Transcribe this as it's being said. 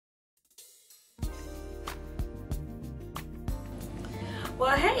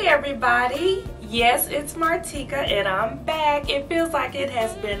Well, hey everybody. Yes, it's Martika and I'm back. It feels like it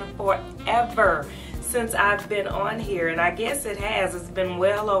has been forever since I've been on here, and I guess it has. It's been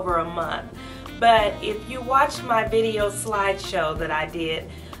well over a month. But if you watched my video slideshow that I did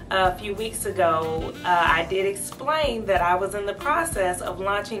a few weeks ago, I did explain that I was in the process of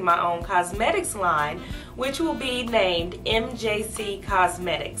launching my own cosmetics line, which will be named MJC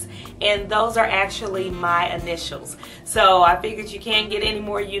Cosmetics, and those are actually my initials. So I figured you can't get any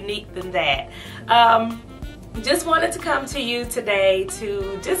more unique than that. Just wanted to come to you today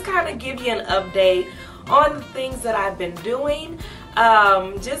to just kind of give you an update on the things that I've been doing.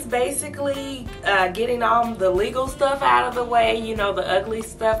 Just basically getting all the legal stuff out of the way, you know, the ugly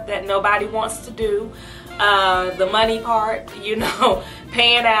stuff that nobody wants to do, the money part, you know,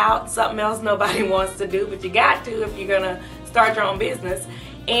 paying out, something else nobody wants to do, but you got to if you're gonna start your own business.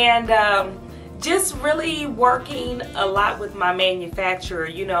 And just really working a lot with my manufacturer,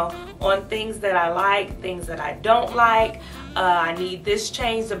 you know, on things that I like, things that I don't like. I need this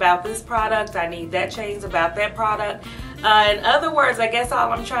changed about this product, I need that changed about that product. In other words, I guess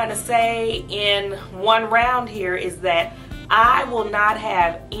all I'm trying to say in one round here is that I will not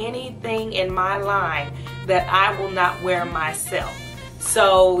have anything in my line that I will not wear myself.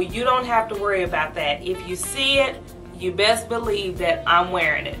 So you don't have to worry about that. If you see it, you best believe that I'm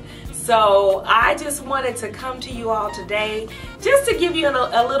wearing it. So I just wanted to come to you all today just to give you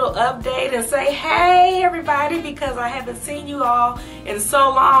a little update and say, hey everybody, because I haven't seen you all in so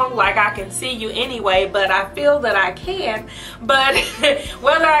long. Like, I can see you anyway, but I feel that I can. But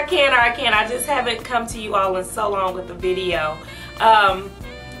whether I can or I can't, I just haven't come to you all in so long with the video.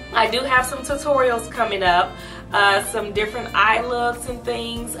 I do have some tutorials coming up, some different eye looks and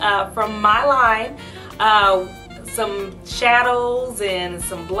things from my line. Some shadows and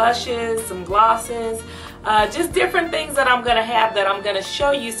some blushes, some glosses, just different things that I'm gonna have that I'm gonna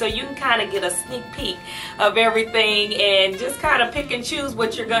show you, so you can kind of get a sneak peek of everything and just kind of pick and choose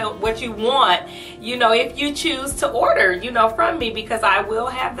what you want, you know, if you choose to order, you know, from me, because I will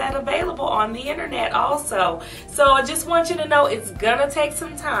have that available on the internet also. So I just want you to know it's gonna take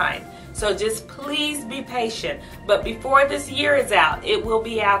some time. So just please be patient. But before this year is out, it will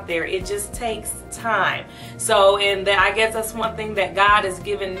be out there. It just takes time. So, and I guess that's one thing that God has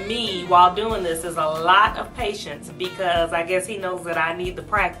given me while doing this, is a lot of patience, because I guess He knows that I need the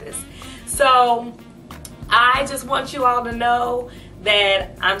practice. So I just want you all to know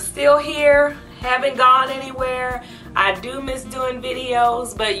that I'm still here, haven't gone anywhere. I do miss doing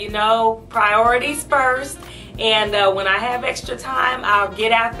videos, but you know, priorities first. And when I have extra time, I'll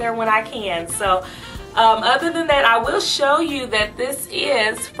get out there when I can. So other than that, I will show you that this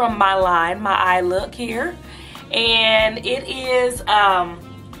is from my line, my eye look here. And it is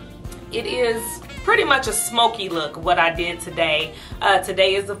pretty much a smoky look, what I did today.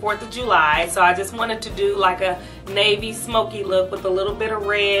 Today is the 4th of July, so I just wanted to do like a navy smoky look with a little bit of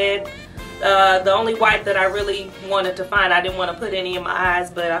red. The only white that I really wanted to find, I didn't want to put any in my eyes,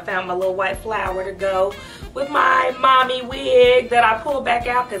 but I found my little white flower to go with my mommy wig that I pulled back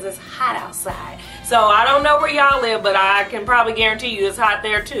out because it's hot outside. So I don't know where y'all live, but I can probably guarantee you it's hot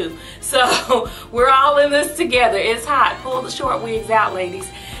there too. So we're all in this together. It's hot. Pull the short wigs out, ladies.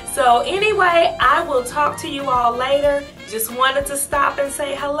 So anyway, I will talk to you all later. Just wanted to stop and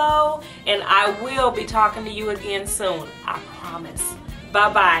say hello, and I will be talking to you again soon. I promise.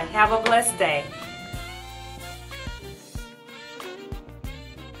 Bye-bye. Have a blessed day.